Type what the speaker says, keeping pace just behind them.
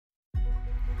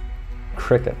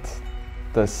Cricket,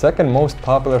 the second most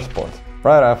popular sport,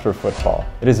 right after football.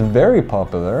 It is very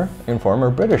popular in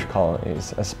former British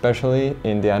colonies, especially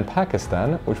India and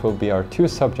Pakistan, which will be our two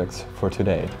subjects for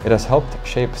today. It has helped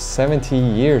shape 70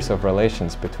 years of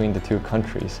relations between the two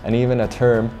countries, and even a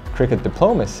term, cricket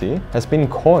diplomacy, has been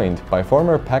coined by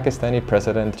former Pakistani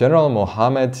President General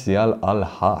Mohammed Zia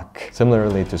al-Haq.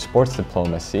 Similarly to sports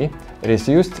diplomacy, it is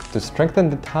used to strengthen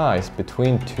the ties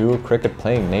between two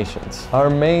cricket-playing nations. Our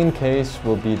main case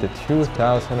will be the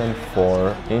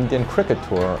 2004 Indian cricket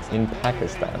tour in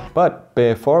Pakistan. But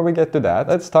before we get to that,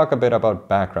 let's talk a bit about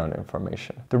background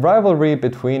information. The rivalry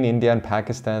between India and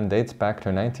Pakistan dates back to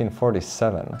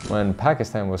 1947, when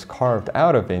Pakistan was carved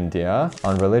out of India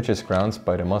on religious grounds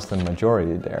by the Muslim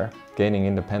majority there, gaining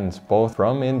independence both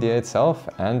from India itself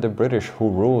and the British who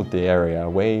ruled the area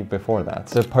way before that.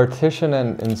 The partition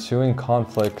and ensuing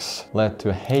conflicts led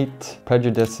to hate,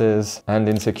 prejudices, and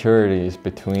insecurities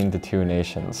between the two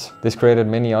nations. This created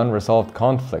many unresolved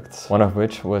conflicts, one of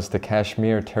which was the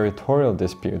Kashmir territorial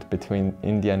dispute between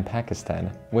India and Pakistan,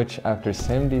 which after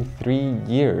 73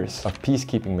 years of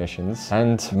peacekeeping missions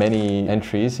and many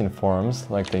entries in forums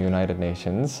like the United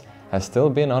Nations, has still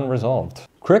been unresolved.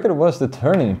 Cricket was the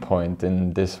turning point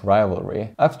in this rivalry.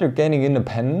 After gaining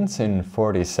independence in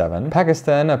 1947,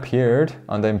 Pakistan appeared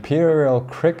on the Imperial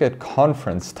Cricket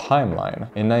Conference timeline.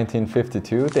 In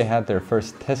 1952, they had their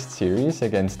first test series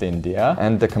against India,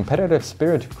 and the competitive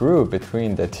spirit grew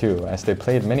between the two as they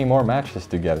played many more matches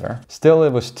together. Still,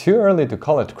 it was too early to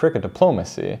call it cricket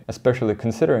diplomacy, especially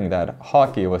considering that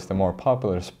hockey was the more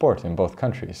popular sport in both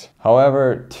countries.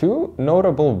 However, two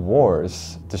notable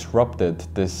wars disrupted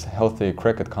this healthy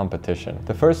cricket competition.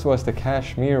 The first was the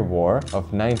Kashmir War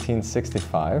of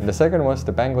 1965. The second was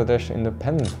the Bangladesh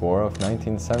Independence War of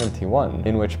 1971,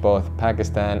 in which both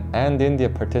Pakistan and India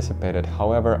participated,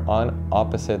 however on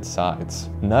opposite sides.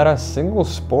 Not a single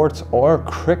sports or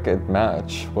cricket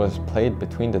match was played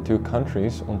between the two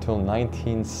countries until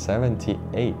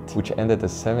 1978, which ended a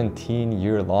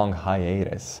 17-year-long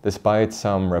hiatus. Despite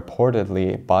some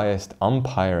reportedly biased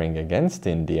umpiring against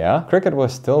India, cricket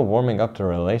was still warming up the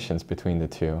relations between the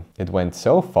two. It went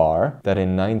so far that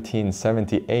in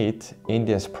 1978,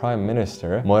 India's Prime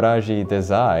Minister Morarji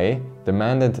Desai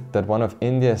demanded that one of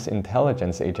India's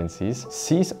intelligence agencies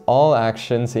cease all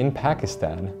actions in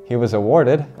Pakistan. He was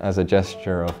awarded, as a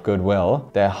gesture of goodwill,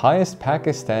 the highest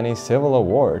Pakistani civil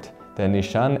award, the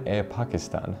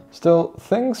Nishan-e-Pakistan. Still,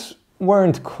 things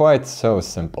weren't quite so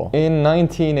simple. In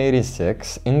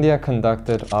 1986, India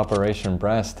conducted Operation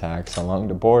Brass Tacks along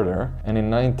the border, and in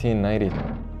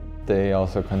 1990, they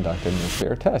also conducted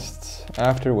nuclear tests,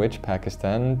 after which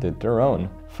Pakistan did their own.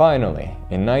 Finally,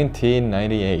 in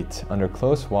 1998, under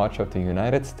close watch of the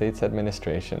United States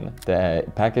administration, the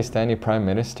Pakistani Prime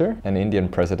Minister and Indian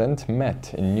President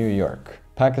met in New York.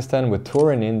 Pakistan would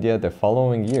tour in India the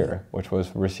following year, which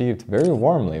was received very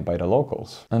warmly by the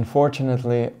locals.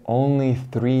 Unfortunately, only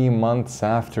 3 months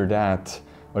after that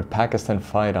would Pakistan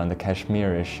fight on the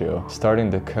Kashmir issue, starting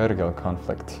the Kurki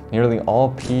conflict. Nearly all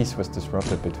peace was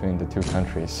disrupted between the two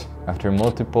countries. After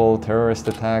multiple terrorist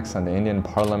attacks on the Indian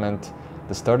parliament,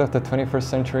 the start of the 21st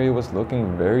century was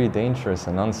looking very dangerous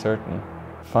and uncertain.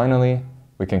 Finally,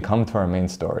 we can come to our main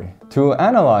story. To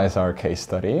analyze our case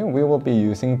study, we will be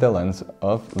using the lens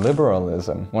of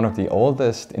liberalism, one of the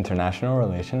oldest international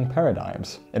relation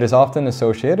paradigms. It is often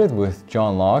associated with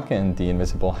John Locke and the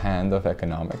invisible hand of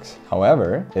economics.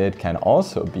 However, it can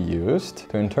also be used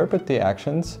to interpret the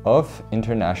actions of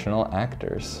international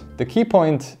actors. The key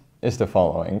point is the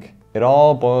following. It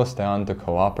all boils down to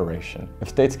cooperation. If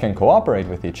states can cooperate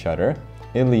with each other,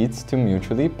 it leads to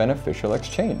mutually beneficial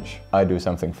exchange. I do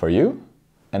something for you,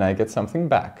 and I get something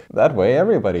back. That way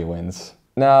everybody wins.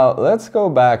 Now let's go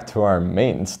back to our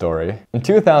main story. In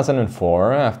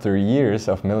 2004, after years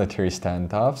of military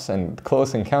standoffs and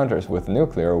close encounters with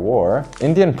nuclear war,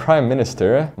 Indian Prime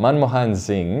Minister Manmohan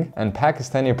Singh and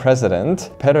Pakistani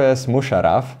President Pervez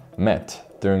Musharraf met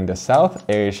during the South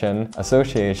Asian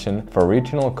Association for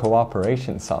Regional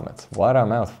Cooperation Summit. What a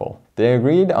mouthful. They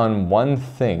agreed on one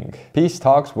thing. Peace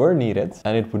talks were needed,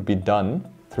 and it would be done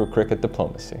through cricket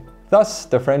diplomacy. Thus,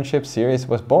 the Friendship Series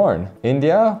was born.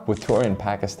 India would tour in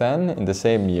Pakistan in the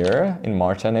same year in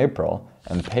March and April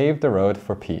and pave the road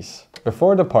for peace.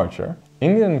 Before departure,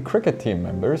 Indian cricket team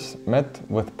members met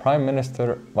with Prime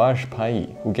Minister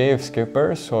Vajpayee, who gave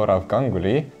skipper Sourav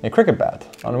Ganguly a cricket bat,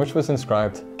 on which was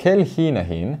inscribed "Khel hi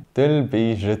nahin, dil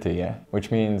bhi jitiye,"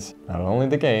 which means not only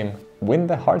the game, win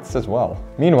the hearts as well.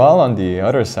 Meanwhile, on the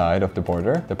other side of the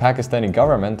border, the Pakistani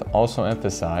government also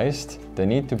emphasized the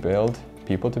need to build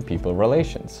people-to-people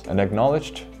relations and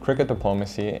acknowledged cricket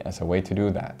diplomacy as a way to do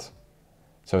that.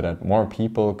 So that more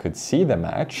people could see the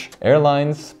match,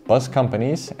 airlines, bus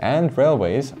companies and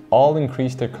railways all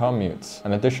increased their commutes.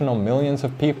 An additional millions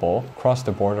of people crossed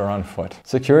the border on foot.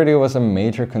 Security was a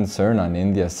major concern on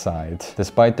India's side.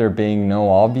 Despite there being no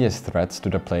obvious threats to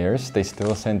the players, they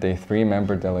still sent a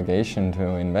 3-member delegation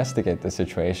to investigate the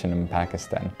situation in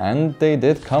Pakistan. And they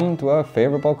did come to a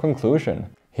favorable conclusion.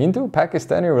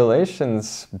 Hindu-Pakistani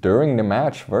relations during the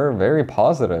match were very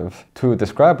positive. To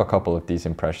describe a couple of these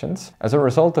impressions, as a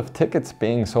result of tickets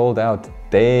being sold out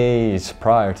days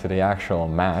prior to the actual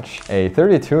match, a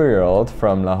 32-year-old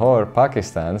from Lahore,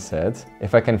 Pakistan said,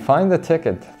 "If I can find the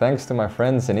ticket thanks to my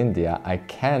friends in India, I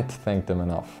can't thank them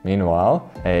enough." Meanwhile,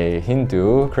 a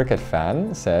Hindu cricket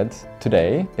fan said,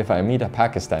 "Today, if I meet a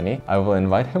Pakistani, I will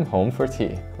invite him home for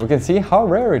tea." We can see how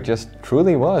rare it just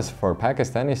truly was for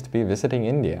Pakistanis to be visiting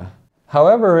India.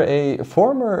 However, a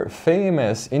former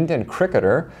famous Indian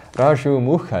cricketer, Raju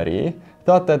Mukhari,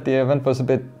 thought that the event was a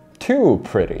bit too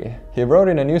pretty. He wrote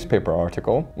in a newspaper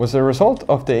article, "Was the result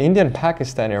of the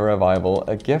Indian-Pakistani revival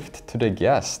a gift to the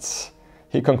guests?"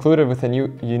 He concluded with a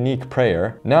unique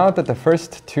prayer. "Now that the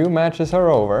first 2 matches are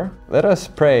over, let us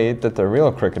pray that the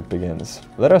real cricket begins.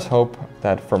 Let us hope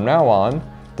that from now on,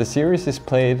 the series is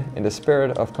played in the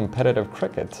spirit of competitive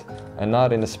cricket and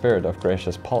not in the spirit of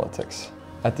gracious politics."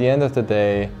 At the end of the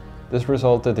day, this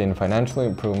resulted in financial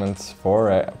improvements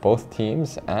for both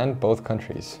teams and both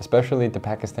countries, especially the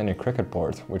Pakistani Cricket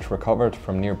Board, which recovered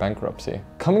from near bankruptcy.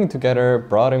 Coming together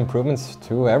brought improvements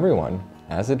to everyone,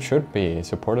 as it should be,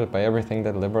 supported by everything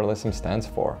that liberalism stands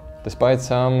for. Despite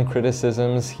some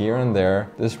criticisms here and there,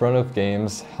 this run of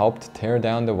games helped tear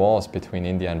down the walls between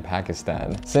India and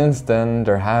Pakistan. Since then,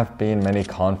 there have been many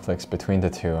conflicts between the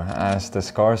two, as the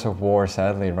scars of war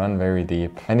sadly run very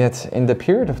deep. And yet, in the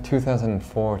period of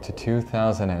 2004 to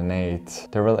 2008,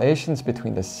 the relations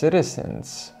between the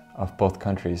citizens of both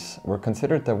countries were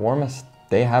considered the warmest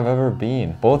they have ever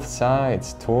been. Both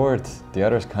sides toured the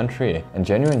other's country, and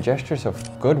genuine gestures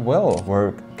of goodwill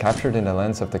were captured in the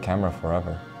lens of the camera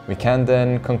forever. We can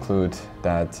then conclude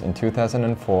that in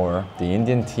 2004, the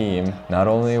Indian team not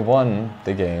only won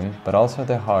the game, but also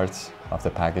the hearts of the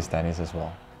Pakistanis as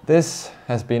well. This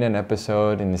has been an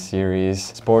episode in the series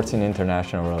Sports in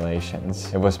International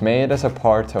Relations. It was made as a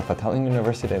part of a Tallinn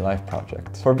University Life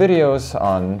project. For videos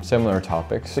on similar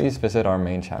topics, please visit our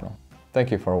main channel.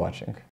 Thank you for watching.